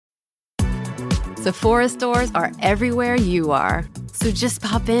Sephora stores are everywhere you are. So just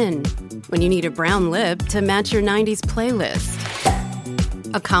pop in. When you need a brown lip to match your 90s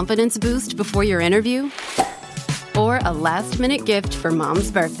playlist. A confidence boost before your interview? Or a last-minute gift for mom's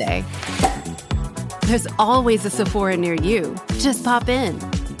birthday. There's always a Sephora near you. Just pop in.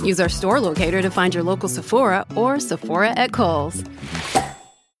 Use our store locator to find your local Sephora or Sephora at Kohl's.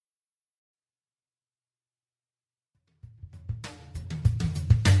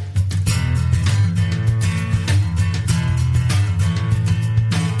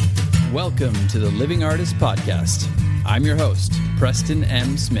 Welcome to the Living Artist Podcast. I'm your host, Preston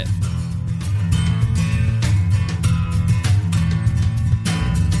M. Smith.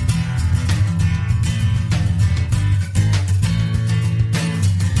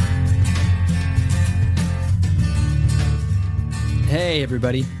 Hey,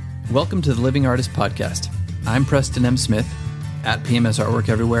 everybody. Welcome to the Living Artist Podcast. I'm Preston M. Smith, at PMS Artwork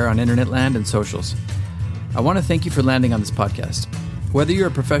everywhere on internet land and socials. I want to thank you for landing on this podcast. Whether you're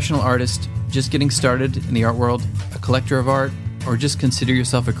a professional artist, just getting started in the art world, a collector of art, or just consider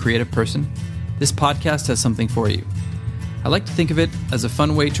yourself a creative person, this podcast has something for you. I like to think of it as a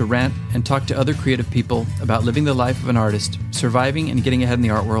fun way to rant and talk to other creative people about living the life of an artist, surviving and getting ahead in the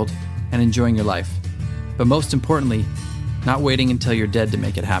art world, and enjoying your life. But most importantly, not waiting until you're dead to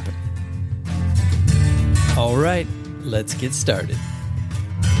make it happen. All right, let's get started.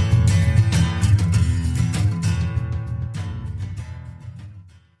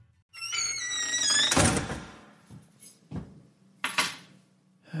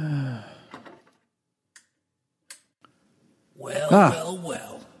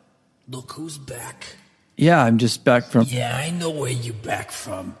 Well. Look who's back. Yeah, I'm just back from... Yeah, I know where you back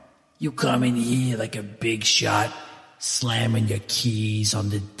from. You come in here like a big shot, slamming your keys on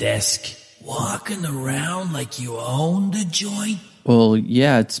the desk, walking around like you own the joint. Well,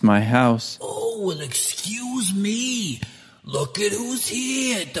 yeah, it's my house. Oh, well, excuse me. Look at who's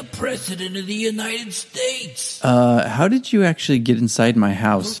here, the President of the United States. How did you actually get inside my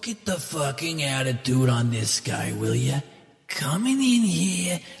house? Look at the fucking attitude on this guy, will ya? Coming in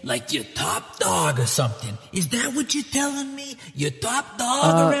here like you're top dog or something. Is that what you're telling me? You're top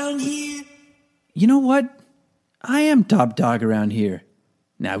dog around here? You know what? I am top dog around here.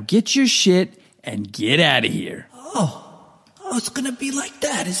 Now get your shit and get out of here. Oh, it's gonna be like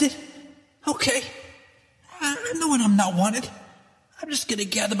that, is it? Okay. I know when I'm not wanted. I'm just gonna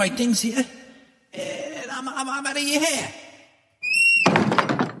gather my things here, and I'm out of your hair.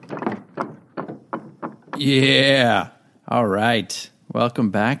 Yeah. All right.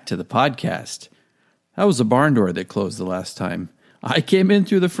 Welcome back to the podcast. That was a barn door that closed the last time. I came in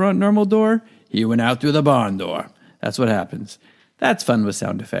through the front normal door. He went out through the barn door. That's what happens. That's fun with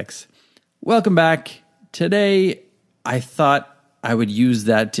sound effects. Welcome back. Today, I thought I would use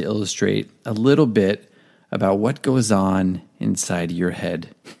that to illustrate a little bit about what goes on inside your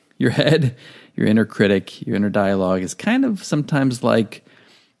head. Your head, your inner critic, your inner dialogue is kind of sometimes like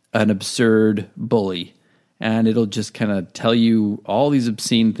an absurd bully. And it'll just kind of tell you all these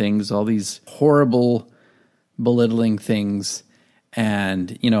obscene things, all these horrible, belittling things.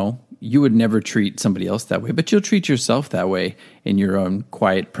 And, you would never treat somebody else that way, but you'll treat yourself that way in your own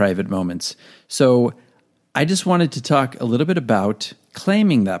quiet, private moments. So I just wanted to talk a little bit about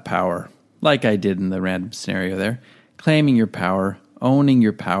claiming that power, like I did in the random scenario there. Claiming your power, owning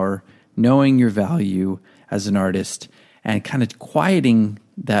your power, knowing your value as an artist, and kind of quieting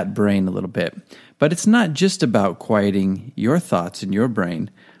that brain a little bit. But it's not just about quieting your thoughts in your brain.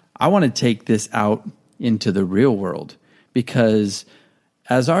 I want to take this out into the real world because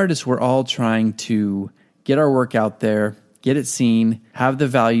as artists, we're all trying to get our work out there, get it seen, have the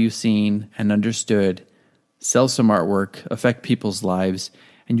value seen and understood, sell some artwork, affect people's lives.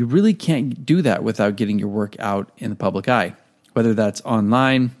 And you really can't do that without getting your work out in the public eye, whether that's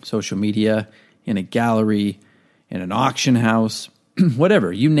online, social media, in a gallery, in an auction house,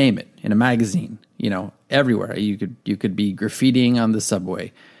 whatever, you name it, in a magazine, everywhere. You could be graffitiing on the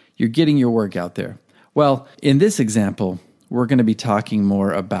subway. You're getting your work out there. Well, in this example, we're going to be talking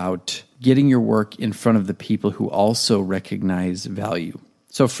more about getting your work in front of the people who also recognize value.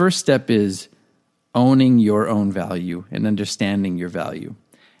 So first step is owning your own value and understanding your value.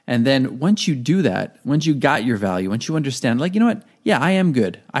 And then once you do that, once you got your value, once you understand, like, you know what? Yeah, I am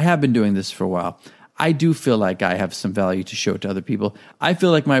good. I have been doing this for a while. I do feel like I have some value to show to other people. I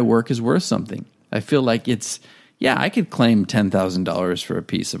feel like my work is worth something. I feel like I could claim $10,000 for a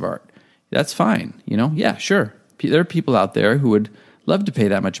piece of art. That's fine. Yeah, sure. There are people out there who would love to pay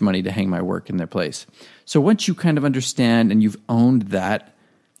that much money to hang my work in their place. So once you kind of understand and you've owned that,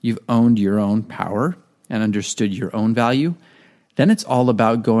 you've owned your own power and understood your own value, then it's all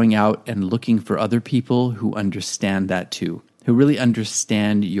about going out and looking for other people who understand that too, who really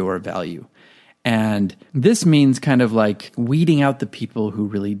understand your value. And this means kind of like weeding out the people who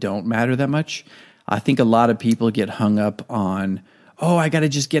really don't matter that much. I think a lot of people get hung up on, oh, I got to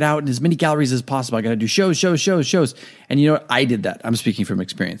just get out in as many galleries as possible. I got to do shows. And you know what? I did that. I'm speaking from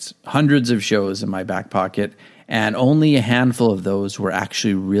experience. Hundreds of shows in my back pocket, and only a handful of those were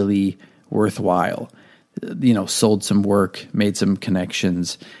actually really worthwhile. Sold some work, made some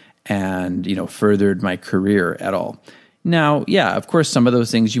connections, and, furthered my career at all. Now, yeah, of course, some of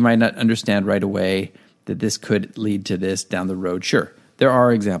those things you might not understand right away, that this could lead to this down the road. Sure, there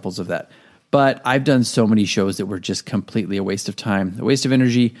are examples of that. But I've done so many shows that were just completely a waste of time, a waste of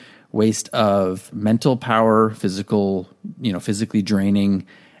energy, waste of mental power, physically draining.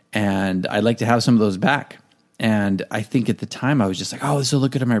 And I'd like to have some of those back. And I think at the time I was just like, oh, this will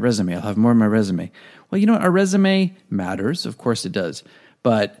look good on my resume. I'll have more on my resume. Well, you know what? Our resume matters. Of course it does.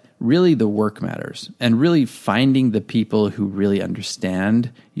 But really the work matters. And really finding the people who really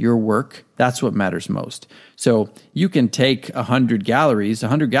understand your work, that's what matters most. So you can take 100 gallery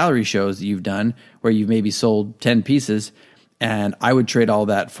shows that you've done where you've maybe sold 10 pieces, and I would trade all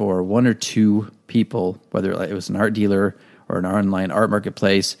that for one or two people, whether it was an art dealer or an online art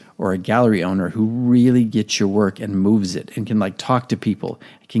marketplace or a gallery owner who really gets your work and moves it and can talk to people,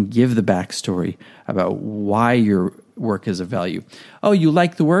 can give the backstory about why your work is of value. Oh, you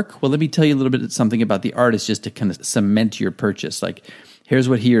like the work? Well, let me tell you a little bit something about the artist just to kind of cement your purchase. Like, here's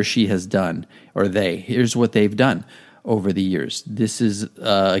what he or she has done, or here's what they've done over the years. This is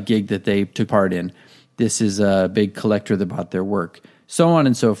a gig that they took part in. This is a big collector that bought their work, so on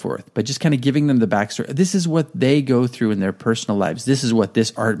and so forth. But just kind of giving them the backstory. This is what they go through in their personal lives. This is what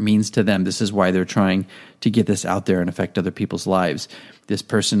this art means to them. This is why they're trying to get this out there and affect other people's lives. This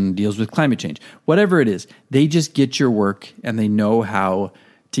person deals with climate change. Whatever it is, they just get your work and they know how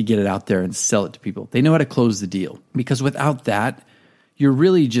to get it out there and sell it to people. They know how to close the deal. Because without that, you're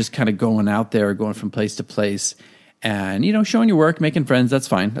really just kind of going out there, going from place to place and, showing your work, making friends. That's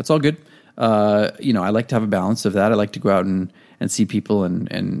fine. That's all good. I like to have a balance of that. I like to go out and see people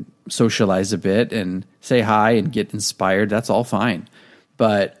and socialize a bit and say hi and get inspired. That's all fine.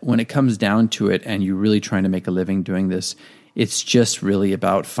 But when it comes down to it and you're really trying to make a living doing this, it's just really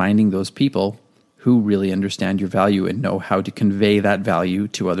about finding those people who really understand your value and know how to convey that value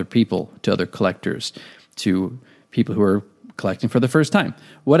to other people, to other collectors, to people who are collecting for the first time,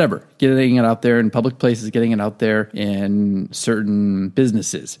 whatever, getting it out there in public places, getting it out there in certain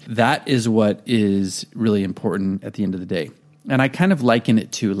businesses. That is what is really important at the end of the day. And I kind of liken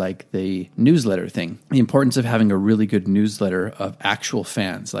it to like the newsletter thing, the importance of having a really good newsletter of actual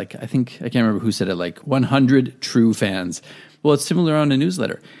fans. Like I can't remember who said it, like 100 true fans. Well, it's similar on a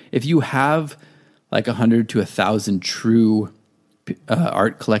newsletter. If you have like 100 to 1,000 true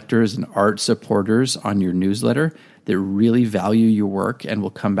art collectors and art supporters on your newsletter that really value your work and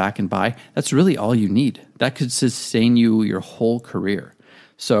will come back and buy, that's really all you need. That could sustain you your whole career.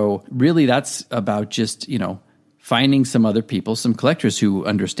 So really that's about just, finding some other people, some collectors who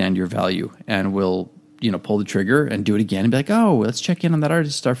understand your value and will, pull the trigger and do it again and be like, oh, let's check in on that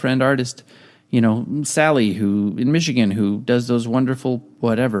artist, our friend artist, Sally, who in Michigan, who does those wonderful,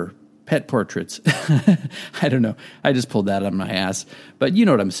 whatever, pet portraits. I don't know. I just pulled that out of my ass, but you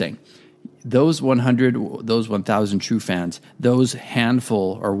know what I'm saying. Those 100, those 1,000 true fans, those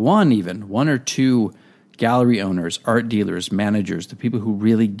handful or one or two gallery owners, art dealers, managers, the people who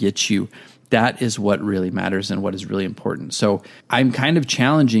really get you, that is what really matters and what is really important. So I'm kind of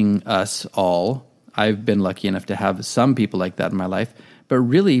challenging us all. I've been lucky enough to have some people like that in my life, but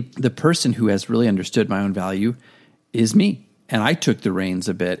really the person who has really understood my own value is me. And I took the reins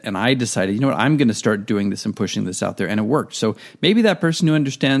a bit and I decided, I'm going to start doing this and pushing this out there. And it worked. So maybe that person who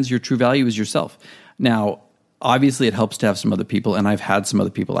understands your true value is yourself. Now, obviously it helps to have some other people. And I've had some other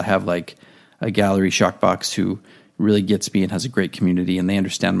people. I have like a gallery Shockbox who really gets me and has a great community and they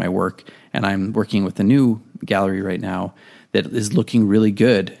understand my work. And I'm working with a new gallery right now that is looking really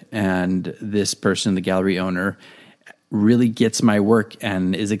good. And this person, the gallery owner, really gets my work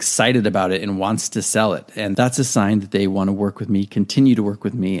and is excited about it and wants to sell it. And that's a sign that they want to work with me, continue to work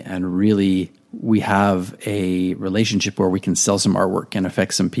with me, and really we have a relationship where we can sell some artwork and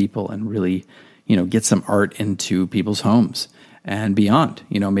affect some people and really, get some art into people's homes and beyond,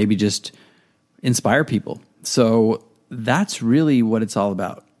 maybe just inspire people. So that's really what it's all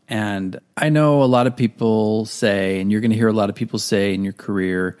about. And I know a lot of people say, and you're going to hear a lot of people say in your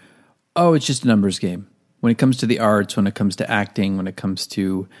career, oh, it's just a numbers game. When it comes to the arts, when it comes to acting, when it comes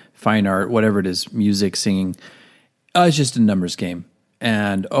to fine art, whatever it is, music, singing, it's just a numbers game.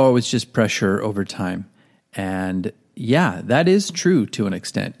 And, it's just pressure over time. And, yeah, that is true to an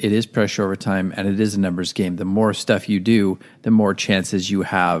extent. It is pressure over time, and it is a numbers game. The more stuff you do, the more chances you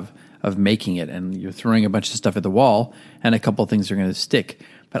have of making it. And you're throwing a bunch of stuff at the wall, and a couple of things are going to stick.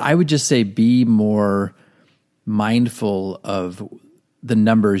 But I would just say be more mindful of the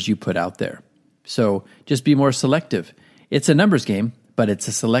numbers you put out there. So just be more selective. It's a numbers game, but it's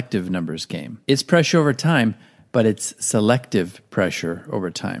a selective numbers game. It's pressure over time, but it's selective pressure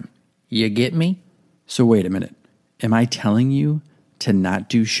over time. You get me? So wait a minute. Am I telling you to not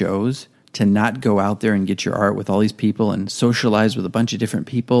do shows, to not go out there and get your art with all these people and socialize with a bunch of different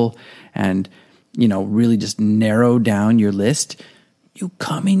people and, really just narrow down your list? You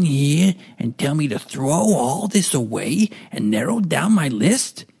come in here and tell me to throw all this away and narrow down my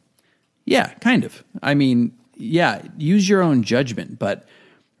list? Yeah, kind of. I mean, yeah, use your own judgment, but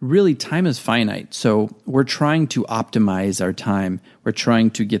really time is finite. So we're trying to optimize our time. We're trying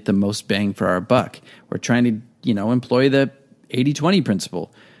to get the most bang for our buck. We're trying to, employ the 80-20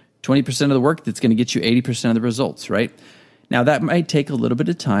 principle. 20% of the work that's going to get you 80% of the results, right? Now that might take a little bit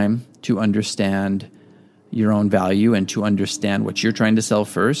of time to understand your own value and to understand what you're trying to sell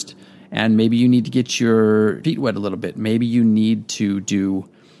first. And maybe you need to get your feet wet a little bit. Maybe you need to do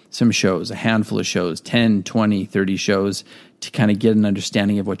some shows, a handful of shows, 10, 20, 30 shows to kind of get an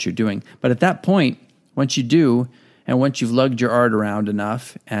understanding of what you're doing. But at that point, once you do, and once you've lugged your art around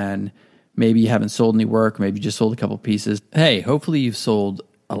enough and maybe you haven't sold any work, maybe you just sold a couple pieces, hey, hopefully you've sold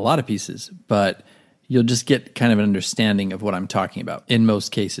a lot of pieces, but you'll just get kind of an understanding of what I'm talking about in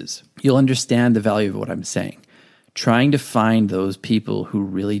most cases. You'll understand the value of what I'm saying. Trying to find those people who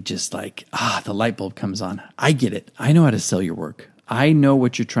really just the light bulb comes on. I get it. I know how to sell your work. I know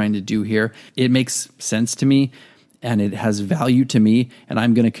what you're trying to do here. It makes sense to me and it has value to me, and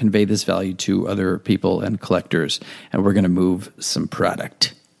I'm going to convey this value to other people and collectors, and we're going to move some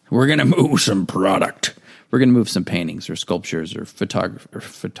product. We're going to move some paintings or sculptures or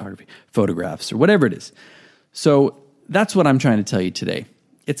photography, photographs or whatever it is. So that's what I'm trying to tell you today.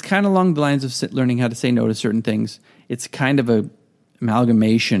 It's kind of along the lines of learning how to say no to certain things. It's kind of a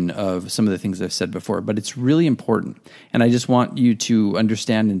amalgamation of some of the things I've said before, but it's really important. And I just want you to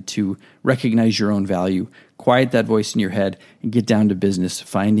understand and to recognize your own value, quiet that voice in your head, and get down to business,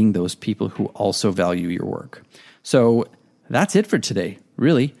 finding those people who also value your work. So that's it for today,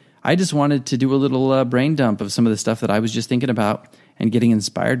 really. I just wanted to do a little brain dump of some of the stuff that I was just thinking about and getting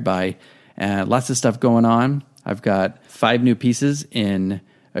inspired by. Lots of stuff going on. I've got 5 new pieces in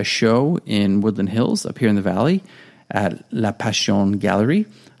a show in Woodland Hills up here in the valley at La Passion Gallery.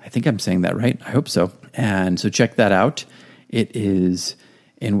 I think I'm saying that right. I hope so. And so check that out. It is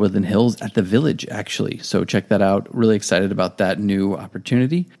in Woodland Hills at the Village, actually. So check that out. Really excited about that new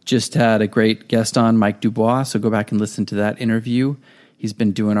opportunity. Just had a great guest on, Mike Dubois. So go back and listen to that interview. He's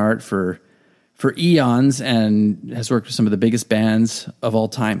been doing art for eons and has worked with some of the biggest bands of all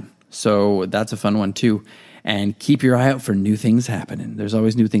time. So that's a fun one too. And keep your eye out for new things happening. There's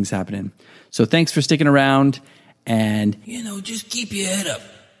always new things happening. So thanks for sticking around. And, just keep your head up.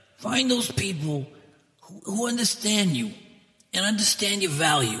 Find those people who understand you and understand your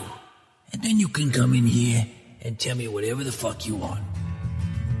value. And then you can come in here and tell me whatever the fuck you want.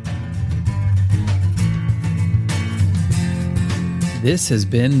 This has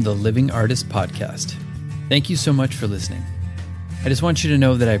been the Living Artist Podcast. Thank you so much for listening. I just want you to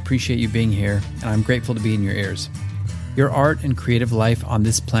know that I appreciate you being here, and I'm grateful to be in your ears. Your art and creative life on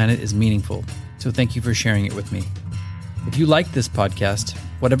this planet is meaningful, so thank you for sharing it with me. If you like this podcast,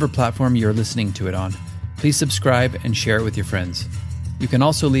 whatever platform you're listening to it on, please subscribe and share it with your friends. You can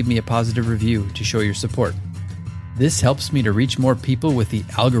also leave me a positive review to show your support. This helps me to reach more people with the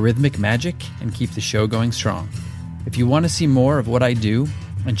algorithmic magic and keep the show going strong. If you want to see more of what I do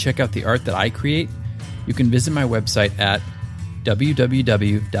and check out the art that I create, you can visit my website at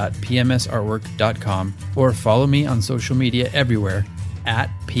www.pmsartwork.com or follow me on social media everywhere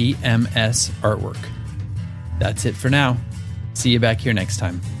at PMS Artwork. That's it for now. See you back here next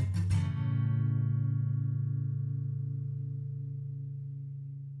time.